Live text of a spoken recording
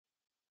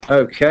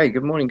Okay,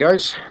 good morning,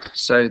 guys.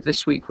 So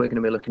this week we're going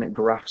to be looking at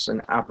graphs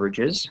and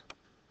averages,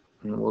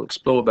 and we'll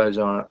explore those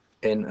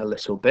in a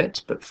little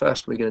bit. But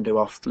first, we're going to do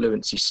our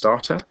fluency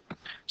starter.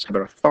 So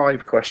there are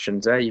 5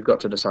 questions there. You've got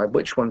to decide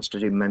which ones to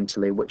do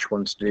mentally, which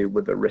ones to do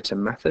with a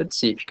written method.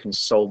 See if you can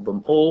solve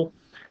them all,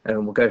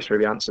 and we'll go through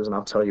the answers, and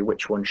I'll tell you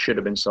which one should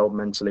have been solved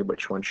mentally,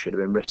 which one should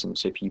have been written.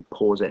 So if you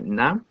pause it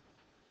now,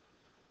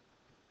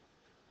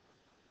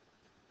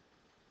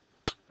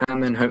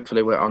 and then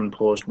hopefully we're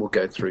unpaused, we'll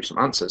go through some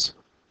answers.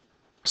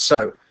 So,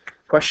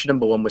 question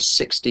number 1 was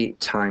 60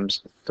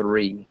 times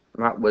 3.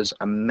 That was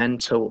a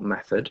mental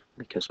method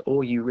because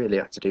all you really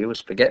had to do was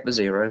forget the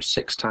 0.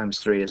 6 times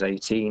 3 is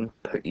 18.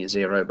 Put your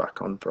 0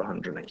 back on for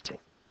 180.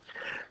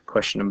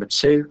 Question number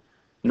 2.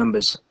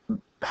 Numbers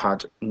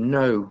had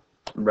no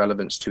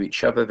relevance to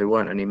each other. There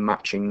weren't any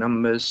matching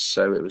numbers,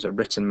 so it was a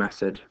written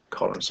method,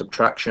 column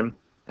subtraction,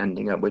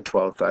 ending up with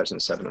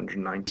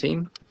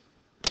 12,719.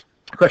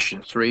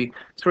 Question 3.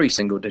 3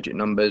 single-digit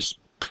numbers.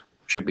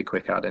 Should be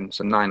quick adding.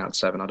 So 9 add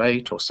 7 add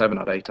 8, or 7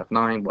 add 8 add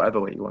 9, whatever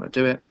way you want to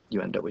do it,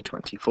 you end up with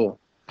 24.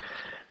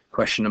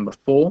 Question number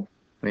 4,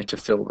 we need to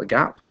fill the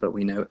gap, but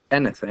we know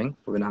anything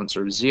with an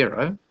answer of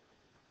 0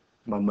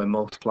 when we're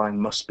multiplying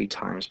must be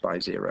times by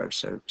 0.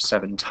 So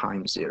 7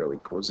 times 0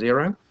 equals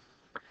 0.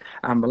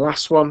 And the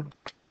last one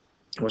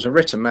was a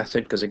written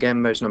method because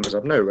again those numbers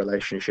have no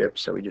relationship,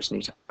 so we just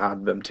need to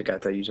add them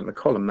together using the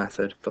column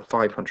method for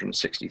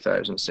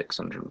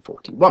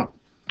 560,641.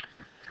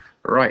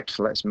 Right,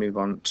 let's move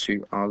on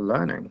to our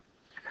learning.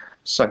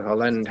 So our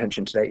learning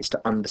intention today is to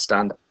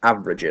understand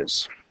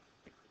averages.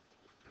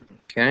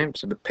 Okay,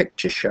 so the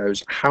picture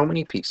shows how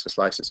many pizza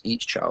slices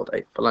each child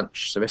ate for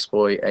lunch. So this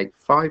boy ate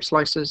 5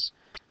 slices,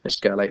 this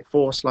girl ate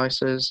 4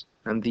 slices,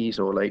 and these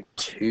all ate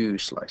 2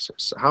 slices.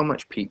 So how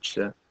much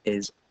pizza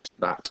is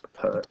that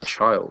per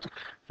child?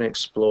 We're going to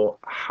explore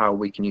how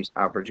we can use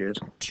averages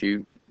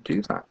to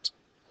do that.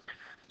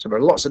 So there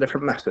are lots of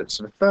different methods.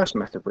 So the first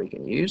method we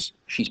can use,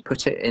 she's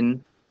put it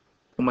in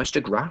almost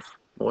a graph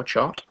or a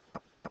chart.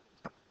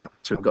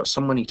 So we've got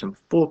someone eating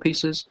 4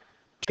 pieces,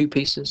 2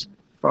 pieces,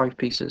 5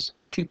 pieces,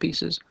 2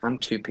 pieces, and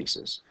 2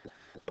 pieces.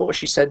 But what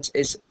she said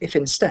is if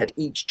instead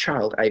each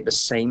child ate the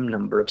same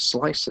number of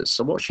slices.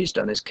 So what she's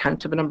done is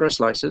counted the number of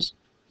slices,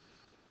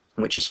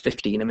 which is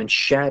 15, and then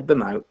shared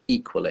them out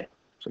equally.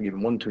 So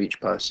given 1 to each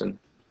person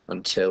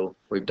until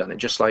we've done it.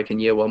 Just like in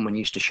year 1 when you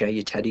used to share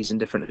your teddies in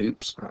different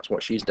hoops, that's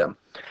what she's done.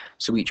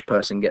 So each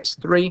person gets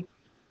 3.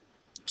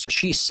 So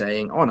she's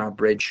saying on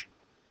average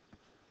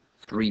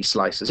 3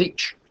 slices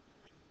each.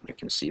 You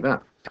can see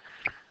that.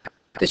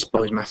 This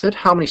boy's method,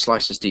 how many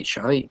slices did each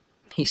child eat?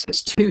 He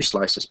says 2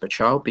 slices per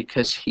child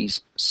because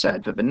he's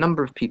said that the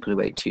number of people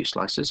who ate 2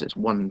 slices is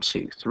 1,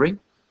 2, 3.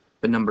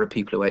 The number of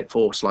people who ate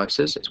 4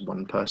 slices is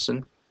 1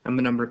 person. And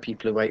the number of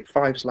people who ate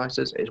 5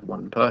 slices is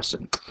 1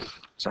 person.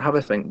 So have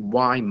a think,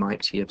 why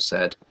might he have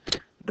said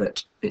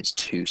that it's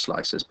 2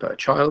 slices per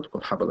child?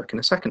 We'll have a look in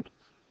a second.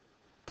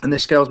 And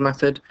this girl's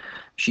method,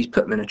 she's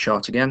put them in a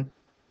chart again.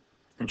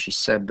 And she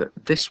said that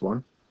this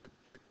one,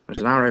 there's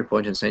an arrow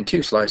pointing saying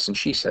 2 slices, and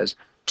she says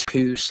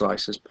 2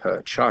 slices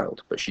per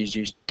child, but she's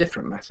used a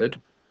different method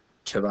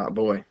to that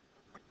boy.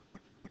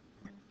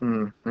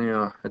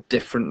 Yeah, a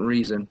different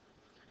reason.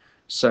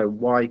 So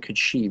why could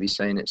she be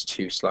saying it's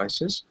 2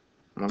 slices?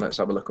 Well, let's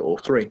have a look at all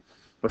 3.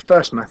 The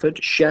first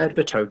method shared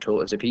the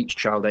total as if each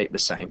child ate the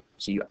same.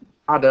 So you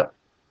add up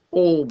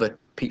all the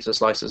pizza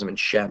slices and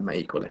share them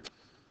equally.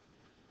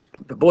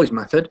 The boys'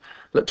 method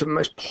looked at the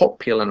most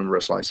popular number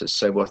of slices.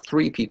 So were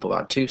 3 people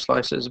had 2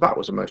 slices, that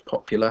was the most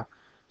popular,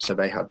 so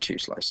they had 2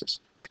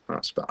 slices.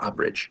 That's the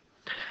average.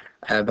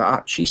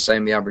 But she's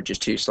saying the average is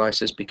 2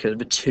 slices because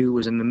the 2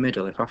 was in the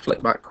middle. If I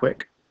flick back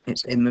quick,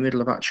 it's in the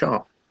middle of that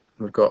chart.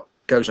 We've got,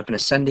 goes up in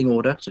ascending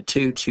order, so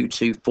 2, 2,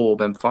 2, 4,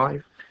 then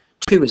 5.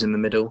 2 is in the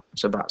middle,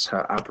 so that's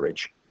her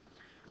average.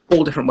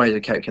 All different ways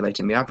of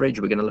calculating the average.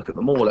 We're going to look at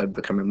them all over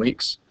the coming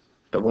weeks.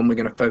 But one we're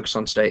going to focus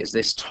on today is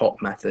this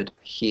top method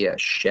here,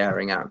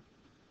 sharing out.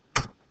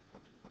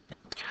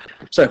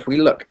 So if we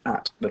look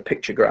at the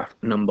picture graph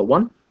number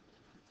 1,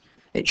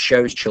 it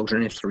shows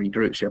children in 3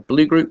 groups. You have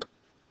blue group,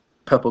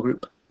 purple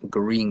group,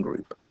 green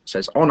group. It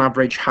says on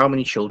average, how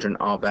many children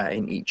are there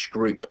in each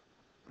group?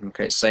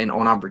 Okay, it's saying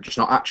on average. It's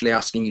not actually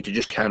asking you to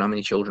just count how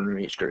many children are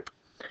in each group.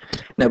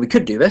 Now we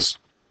could do this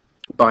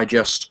by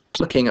just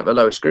looking at the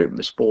lowest group.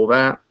 There's 4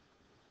 there,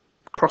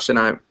 crossing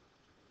out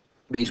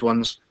these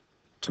ones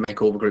to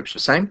make all the groups the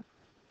same.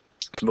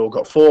 We've all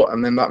got 4,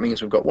 and then that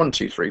means we've got 1,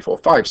 2, 3, 4,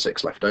 5,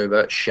 6 left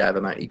over. Share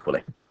them out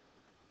equally,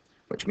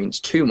 which means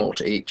 2 more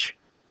to each,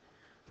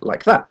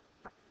 like that.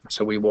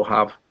 So we will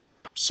have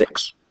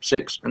 6,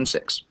 6, and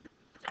 6.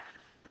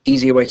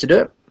 Easier way to do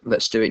it.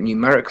 Let's do it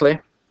numerically.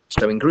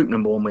 So in group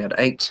number 1 we had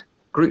 8,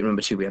 group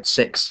number 2 we had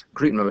 6,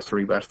 group number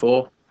 3 we had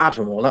 4. Add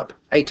them all up.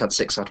 8 add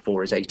 6 add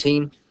 4 is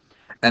 18.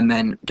 And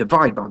then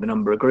divide by the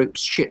number of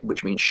groups,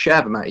 which means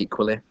share them out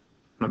equally.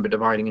 Remember,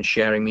 dividing and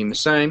sharing mean the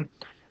same.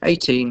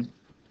 18,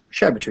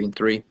 share between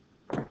 3,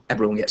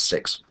 everyone gets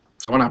 6.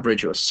 So on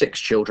average, you have 6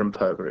 children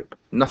per group.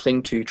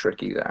 Nothing too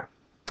tricky there.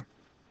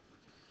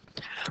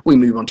 We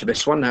move on to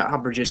this one. Now,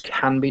 averages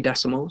can be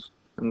decimals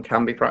and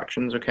can be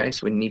fractions, okay?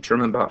 So we need to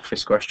remember that for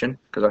this question,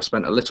 because I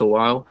spent a little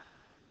while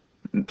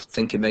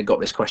thinking they got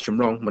this question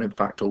wrong, when in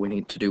fact all we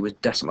need to do was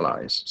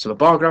decimalize. So the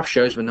bar graph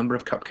shows the number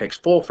of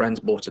cupcakes 4 friends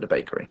bought at a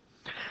bakery.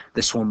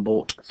 This one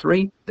bought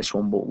 3, this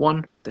one bought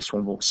 1, this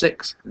one bought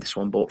 6, this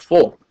one bought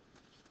 4.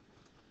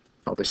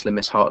 Obviously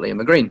Miss Hartley in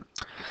the green.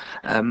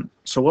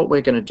 So what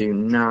we're going to do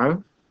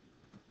now...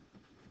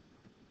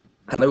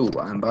 Hello,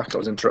 I'm back. I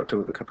was interrupted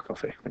with a cup of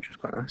coffee, which was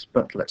quite nice,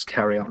 but let's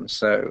carry on.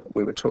 So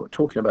we were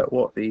talking about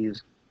what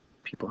these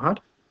people had.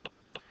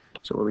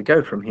 So where we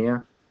go from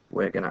here,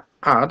 we're going to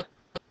add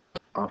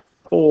our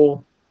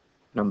 4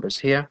 numbers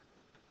here,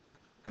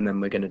 and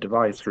then we're going to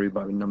divide through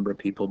by the number of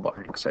people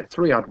buying. So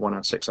 3 add 1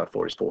 add 6 add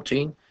 4 is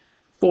 14.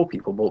 4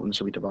 people bought them,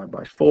 so we divide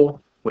by 4,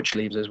 which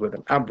leaves us with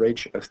an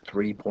average of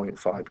 3.5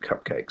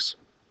 cupcakes.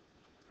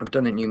 I've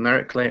done it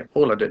numerically.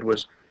 All I did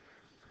was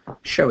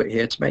show it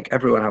here to make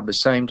everyone have the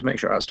same. To make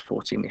sure it adds to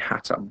 14, we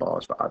had to have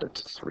bars that added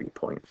to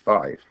 3.5.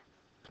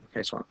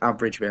 Okay, so on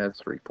average we had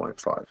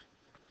 3.5.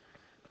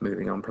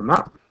 Moving on from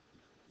that,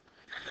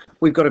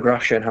 we've got a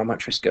graph showing how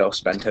much this girl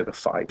spent over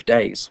 5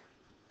 days.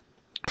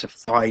 So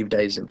 5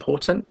 days is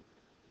important.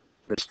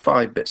 There's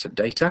 5 bits of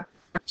data,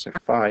 so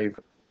 5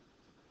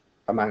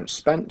 amounts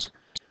spent.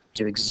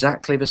 Do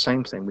exactly the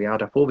same thing. We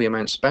add up all the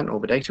amounts spent, all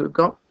the data we've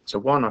got. So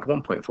 1 add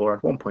 1.4,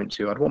 add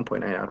 1.2, add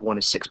 1.8, add 1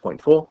 is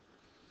 6.4.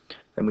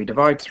 Then we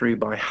divide through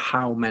by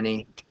how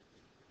many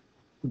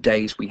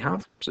days we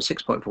have. So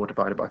 6.4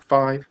 divided by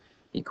 5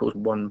 equals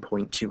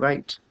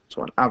 1.28.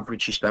 So on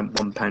average you spent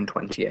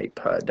 £1.28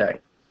 per day.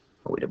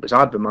 What we did was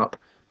add them up,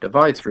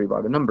 divide through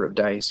by the number of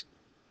days,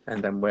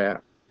 and then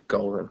we're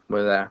golden.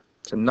 We're there.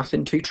 So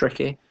nothing too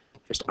tricky.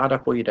 Just add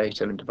up all your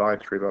data and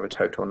divide through by the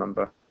total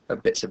number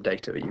of bits of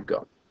data that you've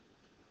got.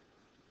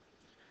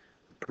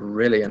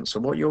 Brilliant. So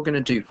what you're going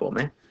to do for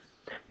me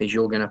is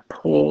you're going to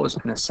pause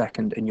in a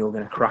second and you're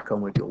going to crack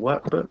on with your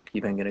workbook.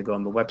 You're then going to go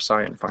on the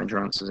website and find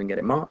your answers and get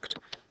it marked.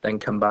 Then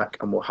come back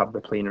and we'll have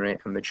the plenary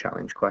and the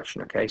challenge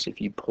question. Okay, so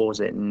if you pause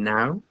it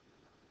now,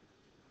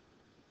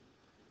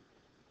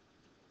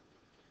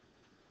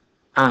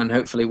 and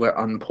hopefully we're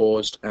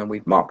unpaused and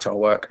we've marked our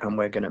work and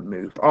we're going to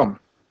move on.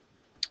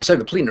 So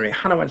the plenary,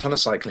 Hannah went on a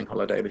cycling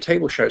holiday. The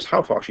table shows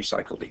how far she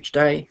cycled each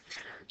day.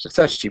 So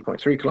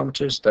 32.3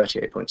 kilometers,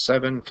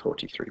 38.7,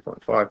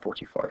 43.5,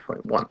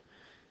 45.1.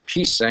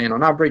 She's saying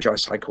on average I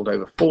cycled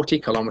over 40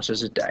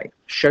 kilometers a day.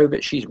 Show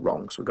that she's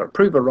wrong. So we've got to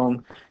prove her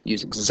wrong,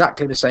 use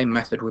exactly the same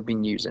method we've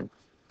been using.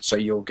 So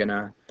you're going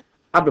to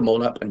add them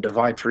all up and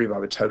divide through by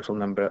the total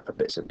number of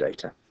bits of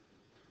data.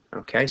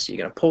 Okay, so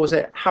you're going to pause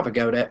it, have a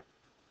go at it,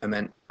 and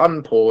then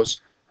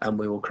unpause, and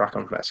we will crack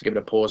on from there. So give it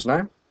a pause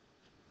now.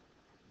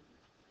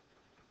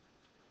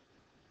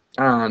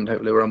 And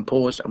hopefully we're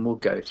unpaused and we'll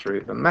go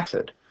through the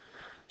method.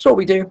 So what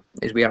we do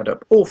is we add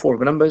up all 4 of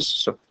the numbers,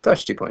 so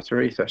 32.3,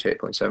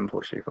 38.7,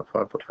 43.5,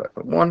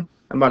 45.1,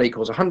 and that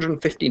equals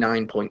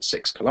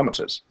 159.6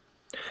 kilometers.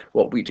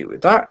 What we do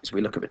with that is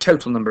we look at the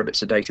total number of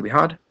bits of data we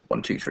had,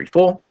 1, 2, 3,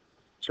 4.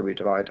 So we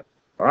divide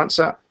our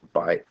answer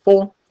by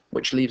 4,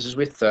 which leaves us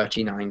with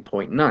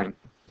 39.9.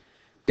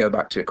 Go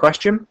back to a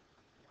question.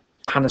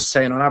 Hannah's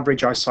saying on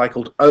average I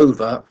cycled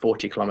over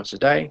 40 kilometers a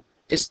day.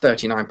 Is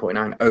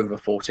 39.9 over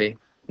 40?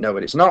 No,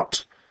 it is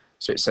not.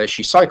 So it says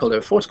she cycled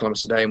over 40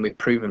 kilometers a day, and we've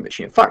proven that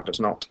she in fact does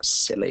not.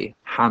 Silly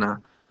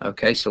Hannah.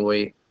 Okay, so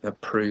we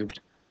have proved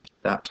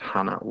that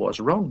Hannah was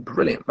wrong.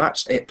 Brilliant.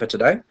 That's it for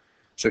today.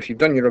 So if you've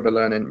done your other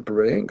learning,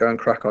 brilliant. Go and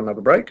crack on, have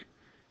a break.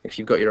 If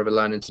you've got your other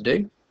learning to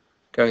do,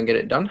 go and get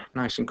it done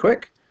nice and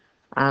quick.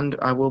 And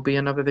I will be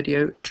another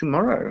video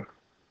tomorrow.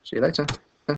 See you later.